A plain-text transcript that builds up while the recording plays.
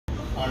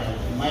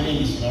My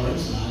name is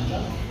Lawrence Nanja.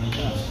 My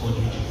channel is called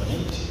YouTube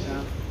Connect.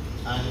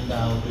 And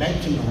I would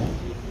like to know,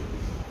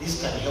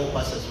 this can help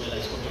us as well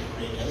as content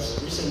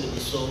creators. Recently we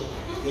saw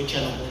your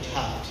channel got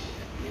hacked.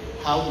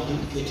 How did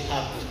it get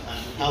hacked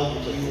and how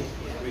did you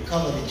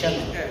recover the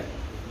channel?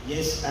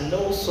 Yes, and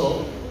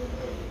also,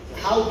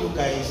 how do you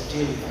guys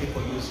deal with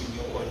people using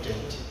your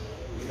content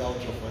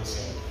without your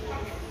consent?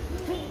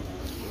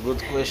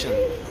 Good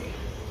question.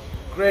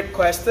 Great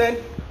question.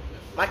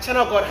 My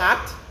channel got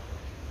hacked,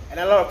 and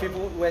a lot of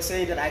people were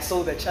saying that I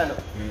sold the channel,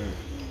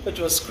 which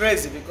was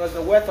crazy because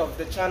the worth of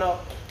the channel,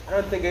 I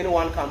don't think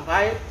anyone can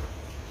buy it.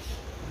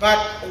 But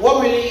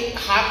what really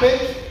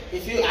happened,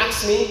 if you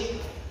ask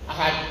me, I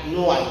had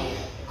no idea.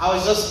 I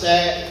was just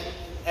there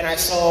and I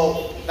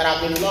saw that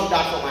I've been logged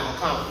out from my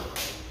account.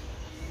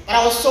 But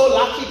I was so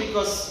lucky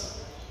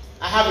because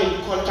I have in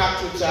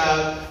contact with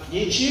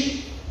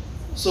YouTube.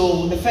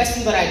 So the first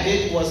thing that I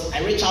did was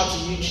I reached out to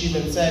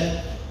YouTube and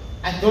said,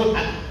 I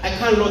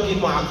can't log in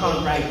my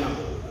account right now.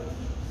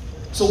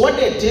 So what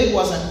they did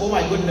was like, oh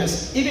my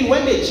goodness, even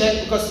when they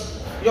checked, because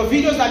your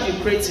videos that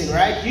you're creating,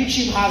 right,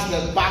 YouTube has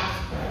the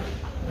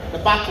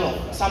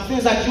backlog. Some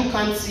things that you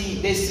can't see,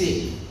 they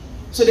see.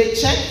 So they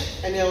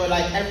checked and they were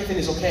like, everything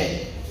is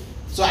okay.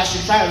 So I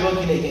should try and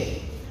log in again.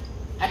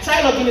 I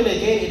tried logging in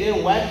again, it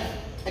didn't work.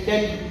 And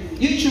then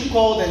YouTube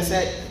called and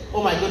said,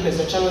 oh my goodness,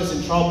 your channel is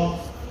in trouble.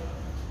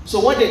 So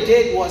what they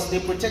did was they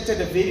protected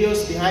the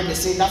videos behind the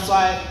scene. That's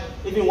why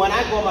even when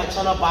I got my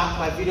channel back,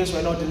 my videos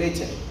were not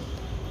deleted.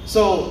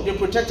 So they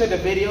protected the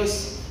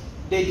videos.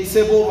 They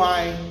disabled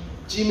my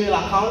Gmail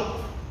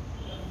account.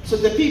 So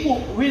the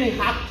people really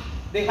hacked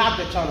the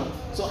channel.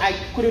 So I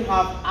couldn't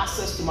have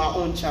access to my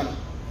own channel.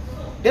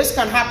 This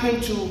can happen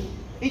to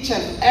each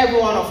and every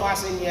one of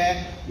us in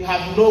here. You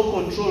have no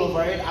control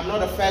over it. I'm not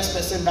the first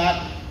person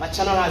that my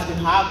channel has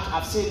been hacked.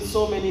 I've seen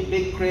so many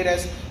big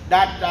creators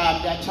that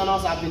their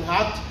channels have been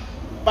hacked.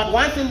 But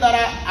one thing that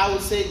I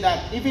would say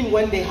that even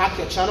when they hack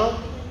your channel,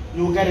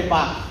 you will get it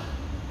back.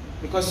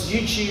 Because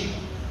YouTube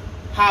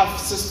have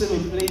system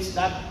in place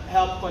that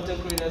help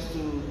content creators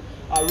to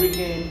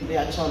regain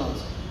their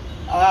channels.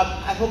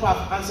 I hope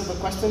I've answered the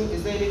question.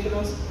 Is there anything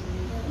else?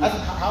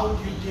 How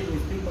do you deal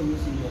with people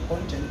using your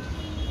content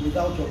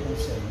without your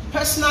consent?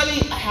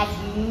 Personally, I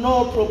have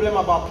no problem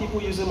about people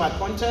using my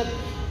content.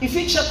 If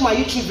you check my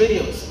YouTube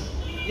videos,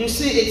 you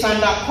see it's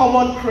under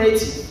common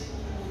creative.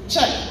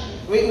 Check.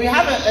 We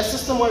have a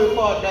system where we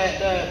call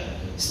the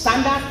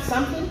standard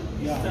something.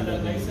 Yeah.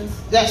 Standard license.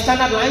 The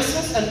standard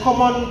license and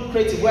common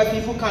creative where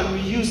people can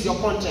reuse your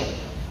content.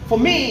 For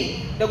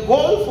me, the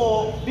goal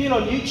for being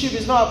on YouTube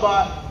is not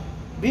about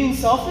being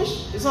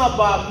selfish. It's not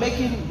about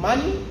making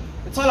money.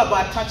 It's all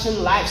about touching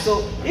lives.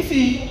 So if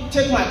you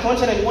take my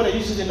content and you want to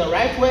use it in the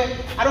right way,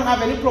 I don't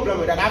have any problem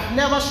with that. I've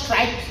never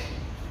striked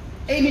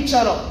any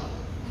channel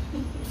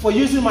for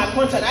using my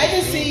content. I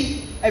even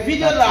see a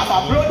video that I've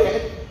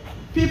uploaded,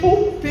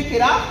 people pick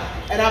it up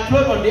and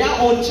upload on their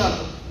own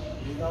channel.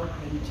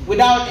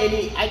 Without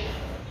any,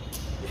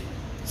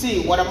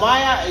 see, WODE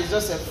MAYA is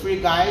just a free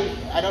guide.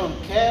 I don't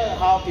care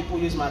how people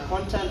use my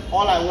content.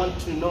 All I want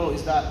to know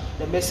is that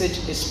the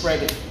message is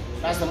spreading.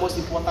 That's the most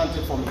important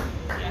thing for me.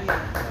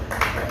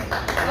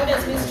 How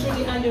does Miss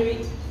Trudy handle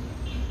it?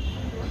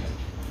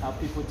 How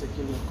people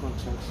taking your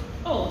content.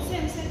 Oh,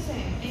 same.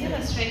 I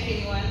never strike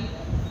anyone.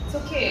 It's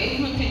okay.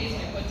 Anyone can use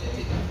my content.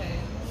 It's okay.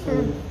 So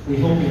we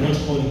hope you're not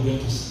calling them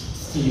to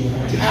steal your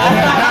content.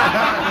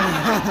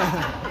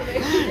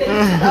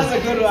 That's a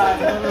good one.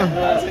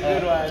 That's a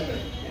good one.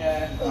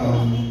 Yeah.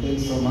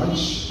 Thanks so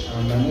much.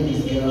 My name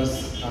is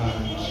Girls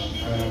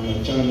and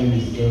my channel name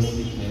is Girls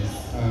Fitness.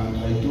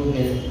 I do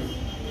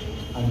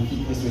have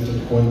fitness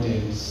related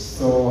content.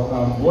 So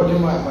WODE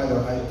MAYA, by the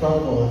way, I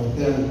travel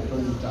 300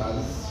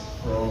 kilometers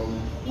from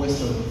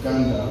west of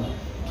Uganda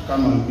to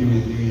come and be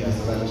with you here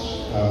so that I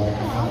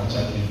can have a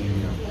chat with you.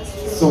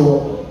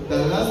 So the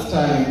last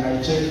time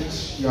I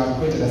checked, you had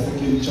created a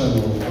second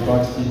channel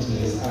about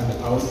fitness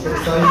and I was so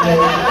excited.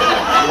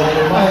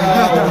 WODE MAYA,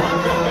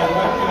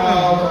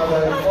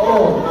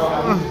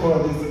 I need to follow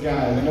this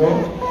guy, you know?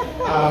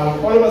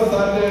 All of a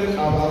sudden,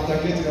 after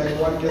getting like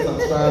 1K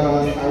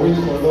subscribers, I went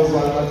for those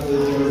 100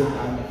 videos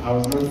and I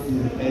was not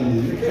seeing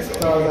any. So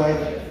I was like,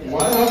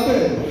 what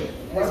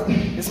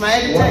happened? It's my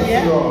editor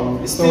here.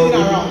 Wrong? It's spinning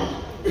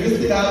around. We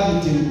still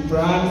have it in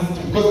plans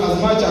because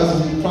as much as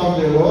we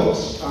travel a lot,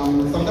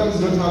 sometimes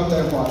we don't have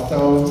time for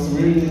ourselves.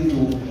 We really need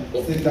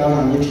to sit down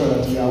and make sure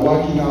that we are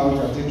working out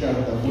and take care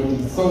of the body.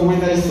 So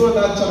when I saw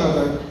that channel, I was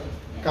like,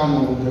 come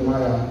on, WODE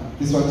MAYA,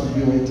 this is what we've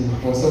been waiting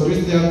for. So do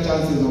you still have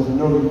chances of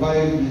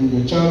reviving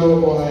your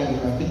channel or hiring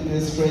a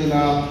fitness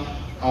trainer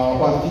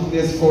or a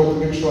fitness coach to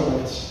make sure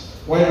that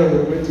while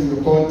you're creating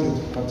your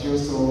content, but you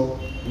also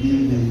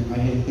living a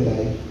healthy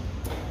life?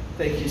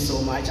 Thank you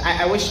so much.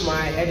 I wish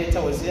my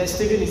editor was here.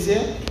 Steven is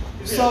here.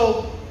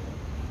 So,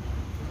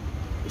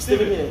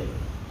 Steven here.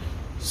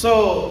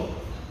 So,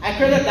 I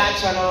created that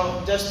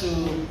channel just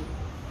to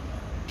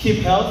keep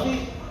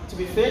healthy, to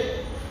be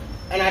fit,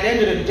 and at the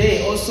end of the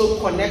day, also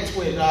connect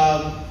with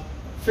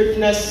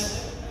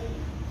fitness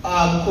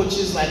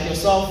coaches like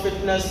yourself,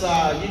 fitness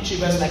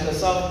YouTubers like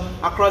yourself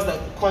across the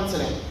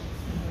continent.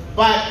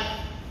 But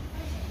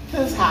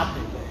things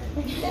happen.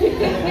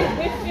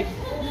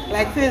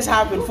 Like things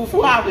happen,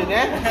 fufu happen,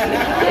 eh?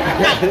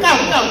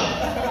 Come.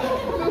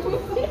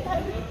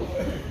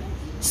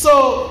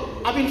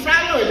 So I've been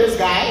traveling with this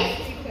guy,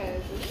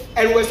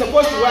 and we're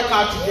supposed to work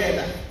out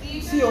together.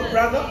 See your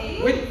brother?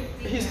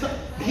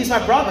 He's my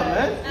brother,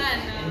 man.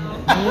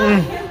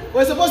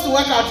 We're supposed to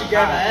work out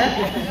together,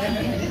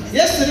 eh?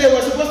 Yesterday we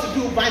were supposed to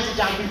do bungee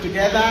jumping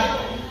together,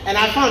 and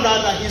I found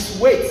out that his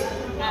weight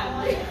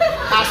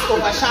has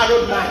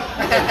overshadowed mine.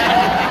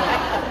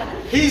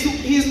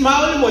 He's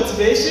my only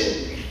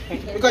motivation,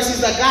 because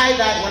he's the guy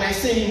that when I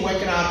see him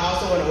working out, I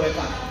also want to work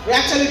out. We're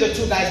actually the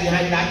two guys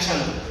behind that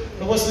channel,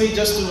 mostly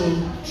just to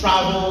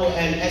travel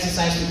and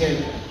exercise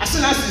together. As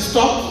soon as he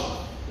stopped,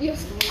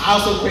 I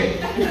also quit.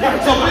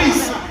 So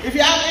please, if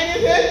you have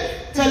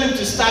anything, tell him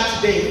to start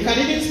today. We can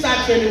even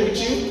start training with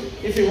you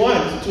if you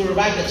want to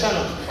revive the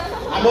channel.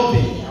 I'm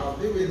open. I'll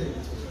be with him.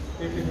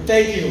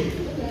 Thank you.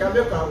 You can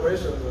make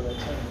collaborations on the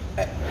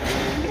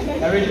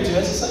channel. Are you ready to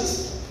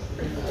exercise?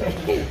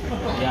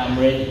 Yeah, I'm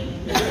ready.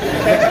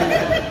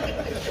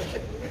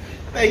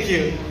 Thank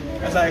you.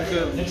 That's how I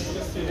feel. Next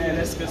question. Yeah,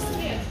 next question.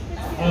 Okay.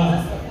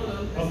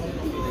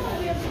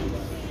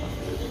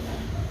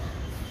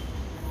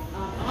 I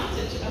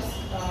wanted to ask,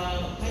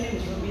 my name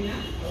is Robina.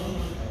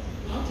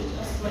 I wanted to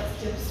ask what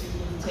steps you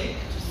will take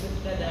to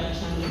safeguard our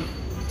channel.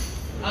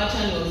 Our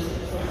channels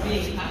from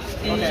being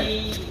hacked.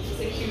 Any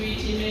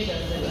security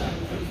measures that you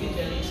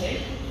individually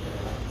take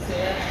so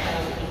that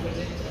we can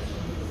protect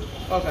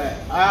our channel. Okay.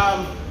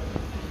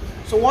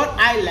 So what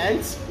I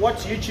learned, what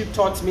YouTube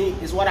taught me,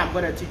 is what I'm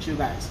going to teach you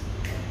guys.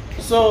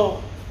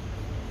 So,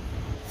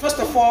 first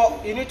of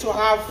all, you need to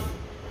have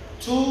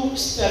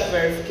two-step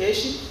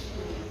verification.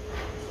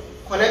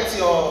 Connect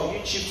your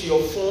YouTube to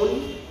your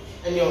phone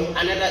and your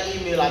another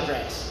email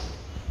address.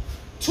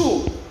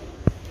 2,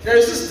 there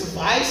is this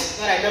device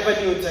that I never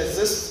knew it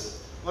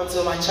exists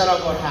until my channel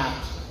got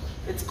hacked.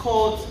 It's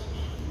called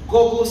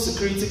Google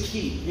Security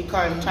Key. You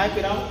can type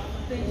it out.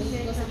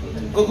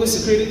 Google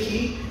Security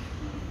Key.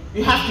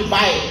 You have to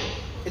buy it.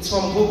 It's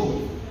from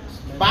Google.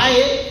 Buy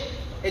it.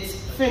 It's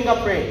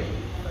fingerprint.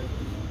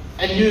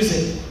 And use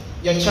it.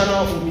 Your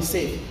channel will be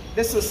safe.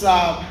 This is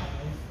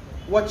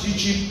what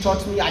YouTube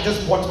taught me. I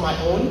just bought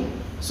my own.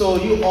 So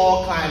you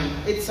all can.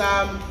 It's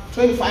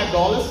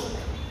 $25.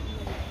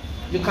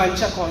 You can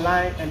check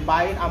online and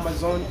buy it.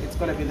 Amazon. It's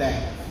gonna be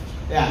there.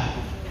 Yeah.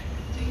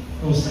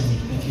 Awesome.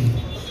 Thank you.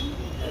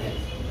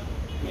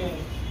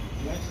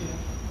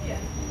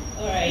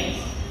 All right.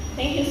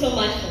 Thank you so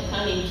much for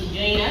coming to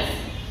join us.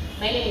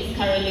 My name is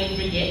Caroline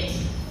Bridget,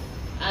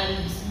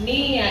 and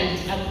me and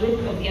a group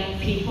of young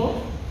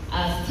people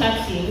are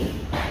starting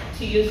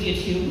to use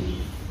YouTube,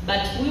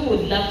 but we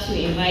would love to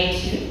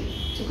invite you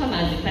to come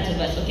and be part of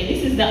us. Okay,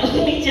 this is the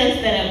only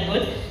chance that I've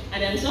got,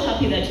 and I'm so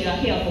happy that you are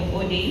here for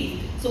 4 days.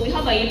 So we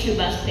have a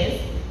YouTuber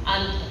space,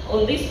 and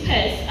on this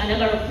space, a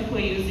number of people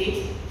use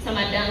it. Some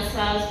are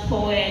dancers,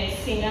 poets,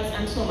 singers,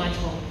 and so much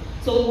more.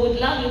 So we would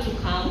love you to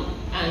come,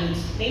 and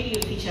maybe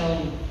you feature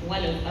on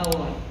one of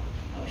our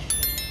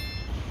shows.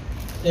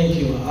 Thank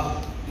you.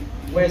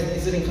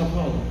 Is it in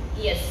Kampala?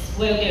 Yes,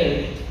 we're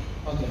there.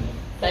 Okay.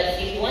 But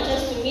if you want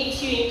us to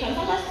meet you in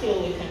Kampala,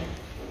 still we can.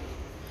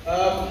 I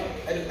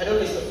don't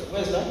listen.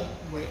 Where's that?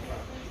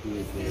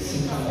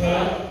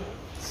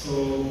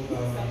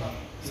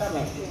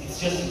 It's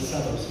just in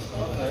suburbs.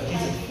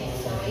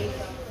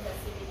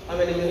 How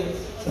many minutes?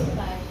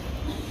 5.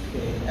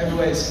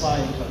 Everywhere is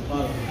fine in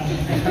Kampala.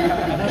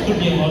 That could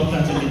be about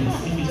 30 minutes.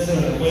 If it's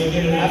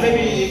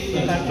maybe you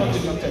can talk to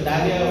Dr.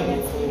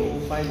 Daniel, we'll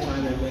find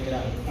time and work it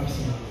out.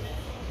 Absolutely.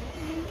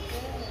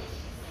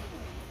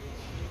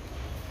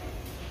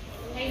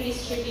 Hi,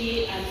 Miss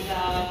Trudy and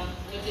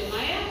WODE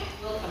MAYA.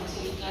 Welcome to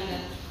Uganda.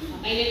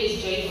 My name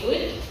is Joy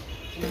Good.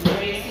 I'm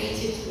very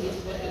excited to meet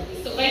both of you.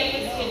 So my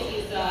question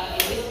is in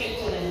respect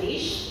to the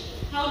niche.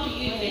 How do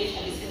you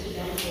eventually settle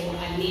down for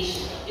a niche?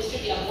 Miss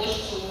Trudy, I've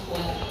watched you for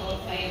about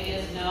 5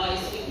 years now. I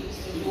see you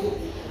used to do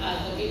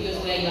the videos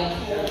where you are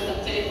home,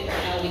 sometimes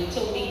with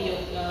Tommy, your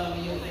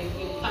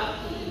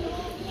puppy,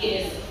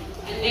 yes.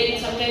 And then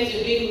sometimes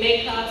you're doing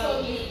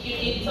makeup, you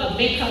did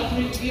makeup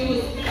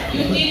reviews,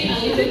 you did a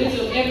little bit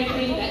of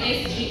everything, the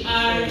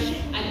SGR,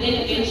 and then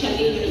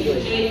eventually you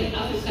joined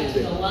Africa to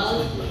the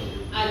world,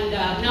 and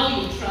now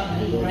you're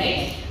traveling,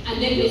 right?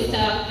 And then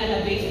Mr.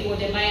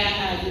 WODE MAYA,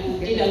 you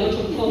did a lot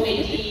of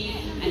comedy,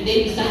 and then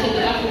you started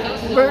the Africa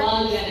to the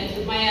world, where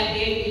the Maya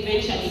again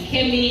eventually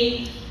came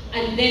in,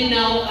 and then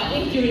now, I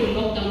think during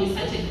lockdown, we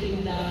started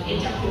doing the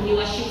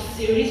entrepreneurship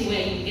series where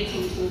you're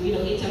getting to,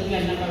 interview a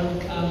number of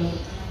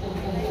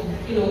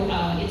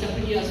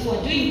entrepreneurs who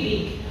are doing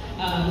big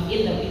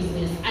in the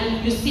business,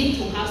 and you seem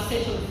to have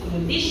settled for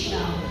your niche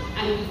now.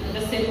 And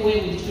the same way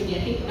with Trudy,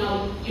 I think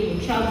now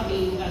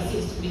traveling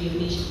seems to be your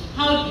niche.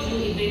 How do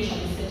you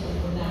eventually settle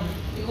for that?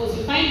 Because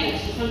you find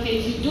that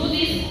sometimes you do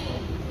this,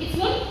 it's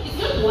not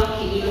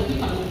working.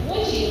 People are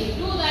watching. You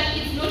do that,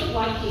 it's not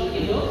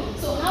working.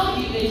 So how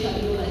do you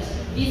eventually do that?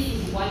 this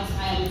is what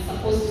I am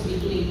supposed to be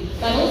doing.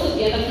 But also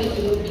the other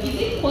question would be, is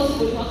it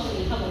possible to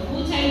actually have a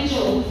full-time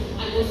job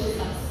and also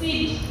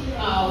succeed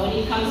when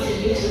it comes to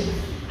YouTube?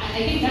 I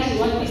think that is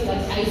one thing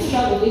that I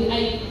struggle with.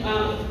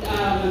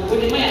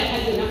 Wode Maya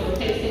has a number of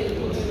times said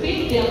people to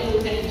quit their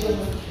full-time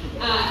jobs.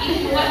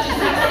 If you want to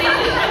succeed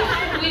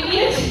with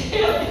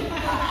YouTube.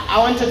 I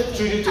wanted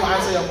Trudy to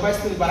answer your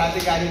question, but I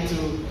think I need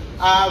to.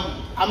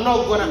 I'm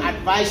not going to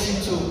advise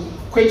you to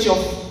quit your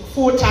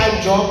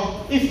full-time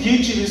job if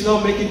YouTube is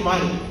not making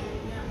money.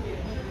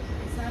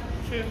 Is that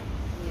true?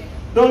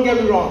 Don't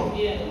get me wrong.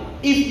 Yeah.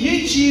 If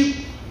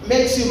YouTube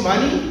makes you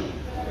money,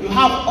 you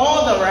have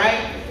all the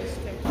right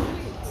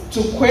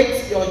to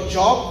quit your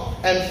job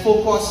and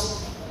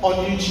focus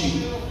on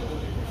YouTube.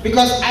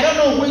 Because I don't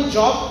know which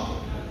job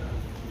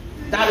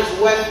that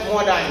is worth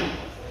more than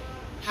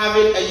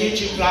having a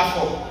YouTube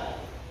platform.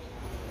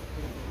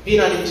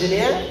 Being an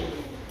engineer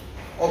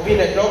or being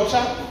a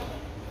doctor,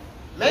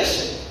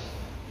 mention,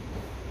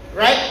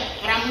 right?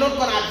 But I'm not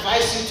going to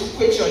advise you to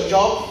quit your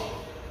job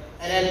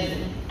and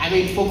then,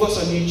 focus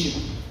on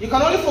YouTube. You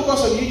can only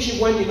focus on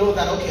YouTube when you know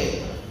that,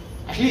 okay,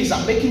 at least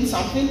I'm making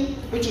something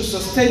which will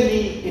sustain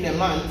me in a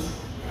month.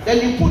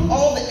 Then you put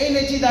all the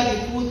energy that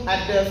you put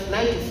at the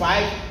 9 to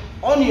 5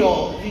 on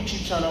your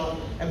YouTube channel,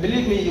 and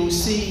believe me, you will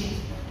see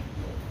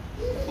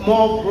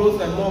more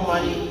growth and more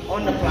money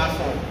on the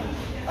platform.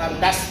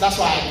 That's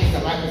why I picked the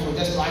microphone,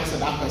 just to answer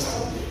that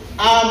question.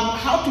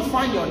 How to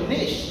find your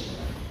niche?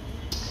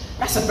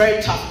 That's a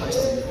very tough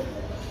question.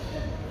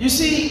 You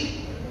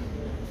see,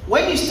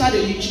 when you start a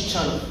YouTube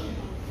channel,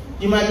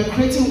 you might be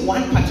creating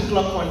one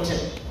particular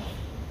content,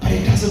 but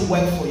it doesn't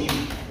work for you.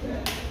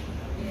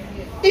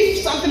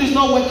 If something is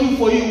not working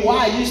for you,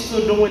 why are you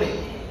still doing it?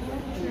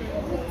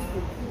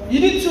 You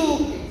need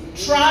to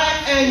try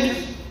and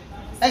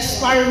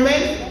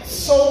experiment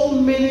so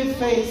many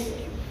things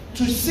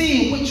to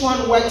see which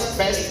one works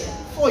best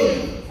for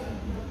you.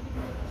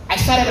 I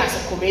started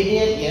as a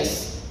comedian,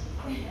 yes.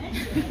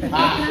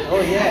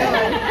 Oh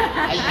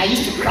yeah. I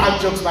used to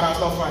crack jokes, but I was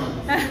not funny.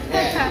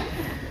 Yeah.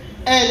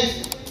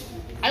 And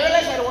I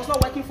realized that it was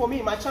not working for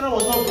me. My channel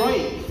was not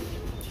growing.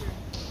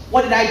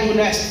 What did I do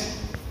next?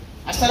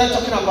 I started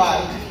talking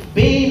about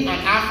being an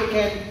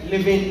African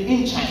living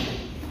in China.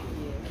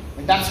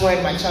 And that's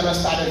when my channel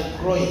started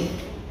growing.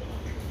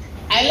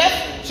 I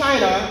left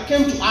China,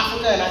 came to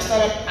Africa, and I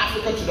started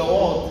Africa to the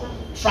world,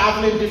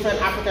 traveling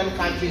different African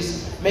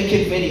countries,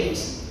 making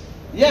videos.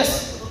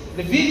 Yes,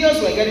 the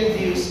videos were getting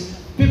views,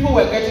 people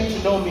were getting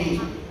to know me,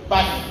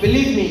 but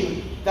believe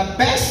me, the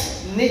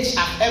best niche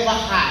I've ever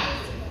had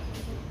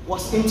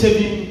was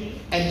interviewing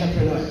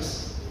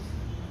entrepreneurs.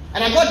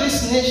 And I got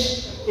this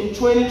niche in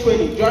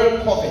 2020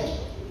 during COVID,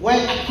 when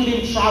I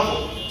couldn't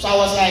travel. So I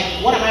was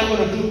like, what am I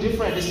going to do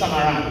different this time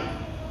around?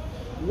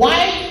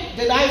 Why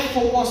did I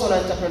focus on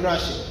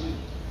entrepreneurship?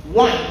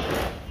 One,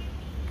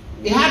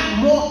 it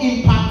had more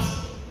impact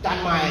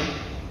than my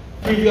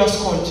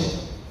previous content.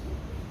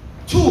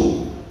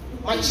 Two,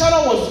 my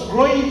channel was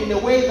growing in a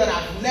way that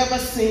I've never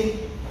seen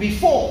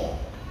before.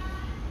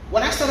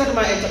 When I started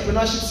my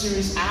entrepreneurship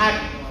series, I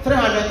had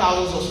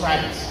 300,000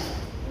 subscribers.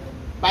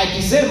 By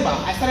December,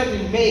 I started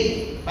in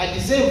May. By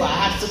December,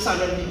 I had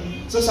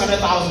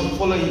 600,000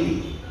 following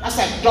me. That's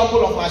like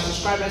double of my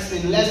subscribers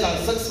in less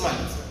than 6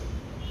 months.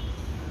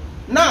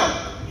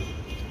 Now,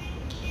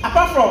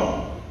 apart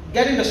from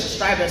getting the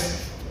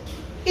subscribers,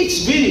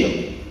 each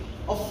video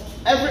of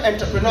every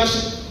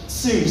entrepreneurship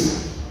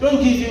series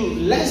don't give you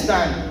less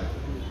than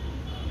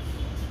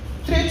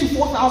 $3,000 to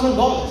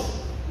 $4,000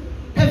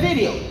 per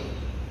video.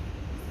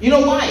 You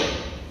know why?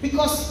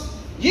 Because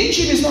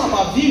YouTube is not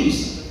about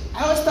views.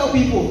 I always tell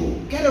people,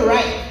 get it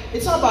right.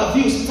 It's not about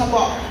views, it's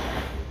about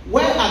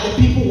where are the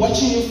people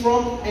watching you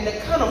from and the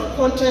kind of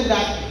content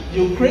that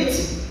you're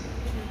creating.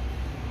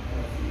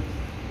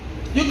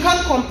 You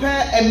can't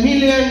compare a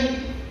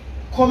million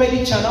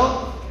comedy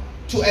channel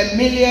to a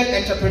million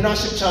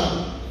entrepreneurship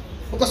channel.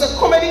 Because a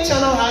comedy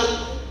channel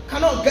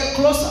cannot get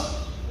closer.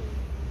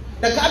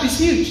 The gap is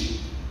huge.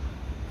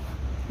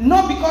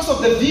 Not because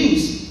of the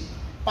views,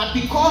 but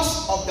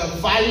because of the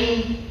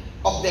value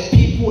of the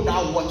people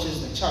that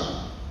watches the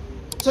channel.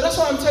 So that's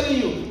why I'm telling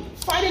you,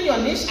 finding your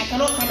niche, I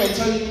cannot come and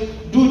tell you,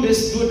 do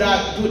this, do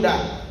that, do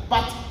that.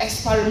 But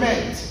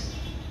experiment.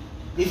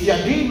 If you're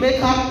doing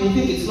makeup, you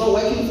think it's not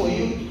working for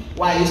you,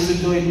 why are you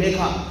still doing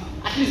makeup?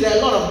 At least there are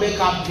a lot of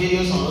makeup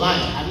videos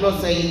online. I'm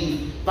not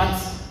saying, but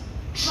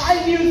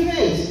try new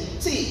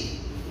things. See,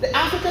 the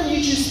African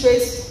YouTube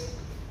space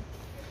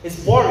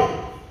is boring.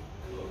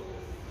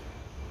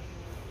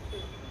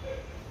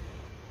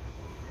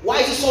 Why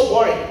is it so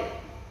boring?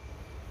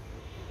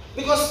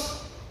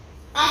 Because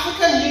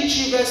African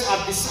YouTubers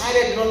have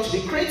decided not to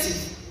be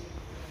creative.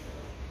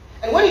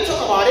 And when you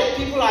talk about it,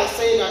 people are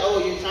saying that,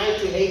 oh, you're trying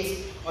to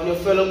hate on your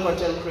fellow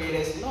content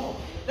creators. No.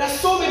 There's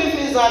so many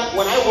things that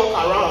when I walk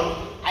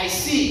around, I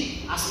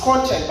see as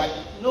content, but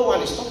no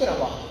one is talking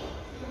about it.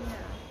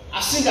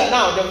 I've seen that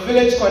now, the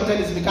village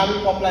content is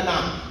becoming popular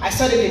now. I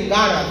said it in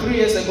Ghana 3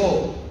 years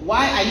ago.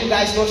 Why are you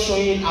guys not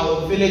showing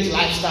our village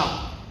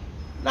lifestyle?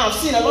 Now I've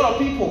seen a lot of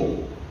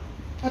people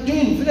are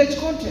doing village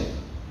content.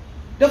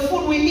 The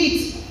food we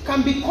eat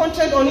can be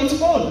content on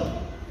its own.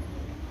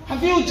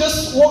 Have you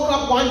just woke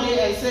up one day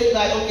and said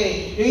that,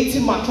 okay, you're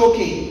eating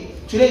matoke,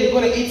 today you're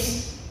going to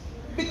eat?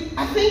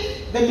 I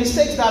think the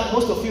mistakes that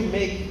most of you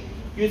make,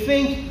 you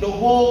think the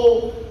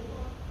whole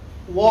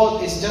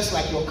world is just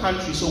like your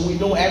country, so we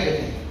know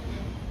everything.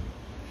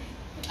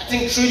 I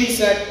think Trudy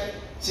said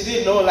she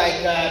didn't know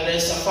like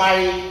there's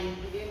safari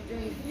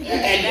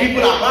and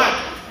people are mad.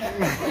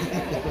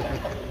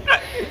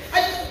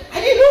 I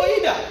didn't know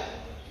either.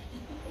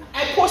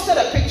 I posted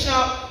a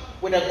picture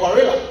with a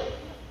gorilla.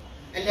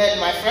 And then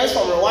my friends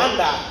from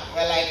Rwanda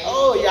were like,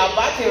 oh, you're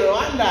back in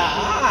Rwanda.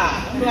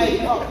 Ah. I'm like,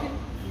 oh,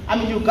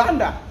 I'm in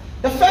Uganda.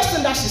 The first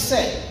thing that she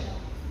said,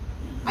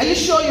 are you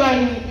sure you're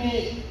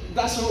in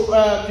does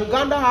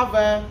Uganda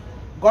have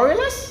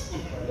gorillas?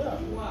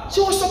 Yeah. She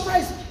was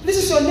surprised. This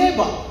is your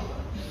neighbor.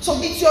 So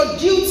it's your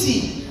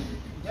duty.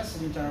 Just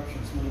an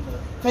interruption, small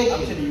interruption. Thank you.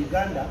 Actually,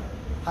 Uganda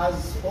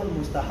has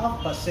almost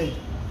 0.5%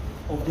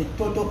 of the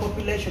total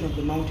population of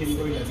the mountain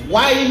gorillas.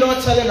 Why are you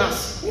not telling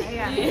us?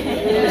 And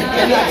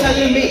you are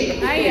telling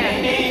me.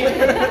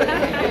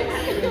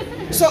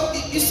 So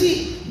you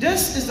see,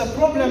 this is the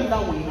problem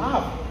that we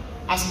have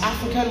as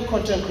African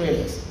content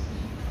creators.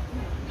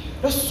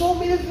 There's so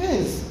many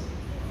things.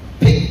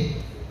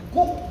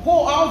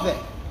 Go out there.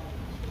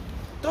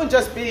 Don't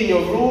just be in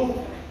your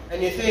room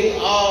and you think,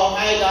 oh,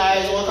 hi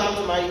guys, welcome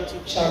to my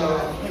YouTube channel.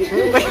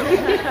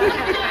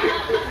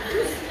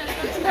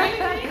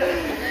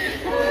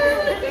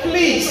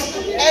 Please.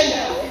 And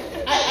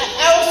I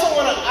also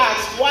want to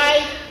ask,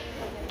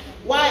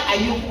 why are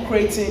you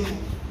creating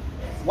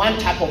one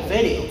type of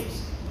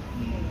videos?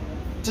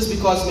 Just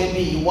because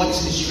maybe you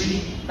watch Miss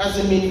Trudy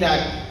doesn't mean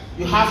that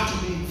you have to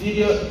be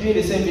doing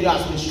the same video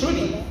as Miss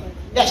Trudy.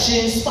 Yeah, she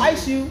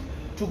inspires you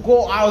to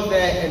go out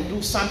there and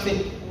do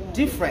something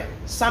different,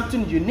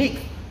 something unique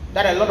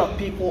that a lot of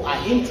people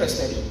are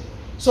interested in.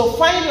 So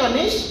find your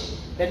niche.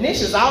 The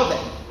niche is out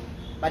there,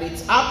 but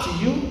it's up to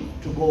you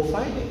to go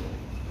find it.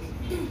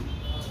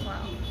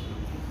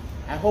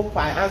 I hope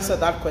I answered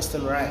that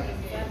question right.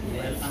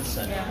 Well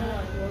answered.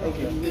 Thank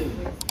you.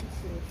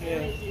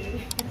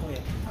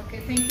 Okay,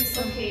 thank you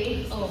so much.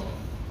 Okay. Oh.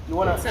 You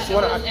wanna? So You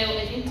wanna? I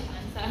didn't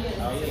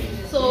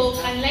answer. So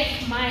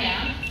unlike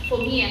Maya, for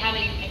me,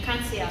 I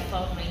can't say I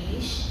found my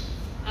niche.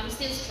 I'm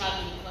still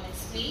struggling,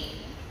 honestly.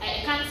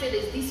 I can't say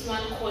there's this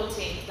one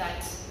content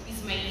that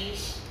is my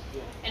niche.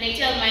 And I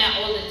tell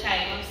Maya all the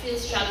time, I'm still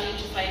struggling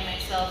to find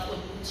myself on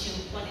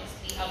YouTube, honestly.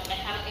 I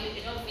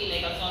don't feel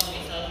like I found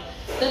myself.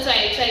 That's why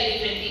I try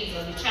different things.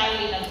 I'll be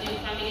traveling, I'm doing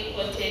family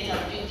content,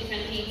 I'm doing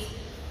different things.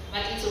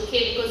 But it's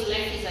okay because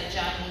life is a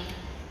journey.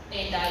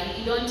 And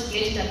you don't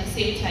get it at the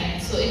same time.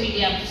 So every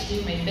day I'm just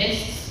doing my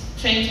best,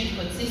 trying to be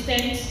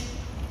consistent.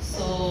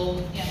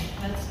 So yeah,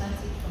 that's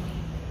it.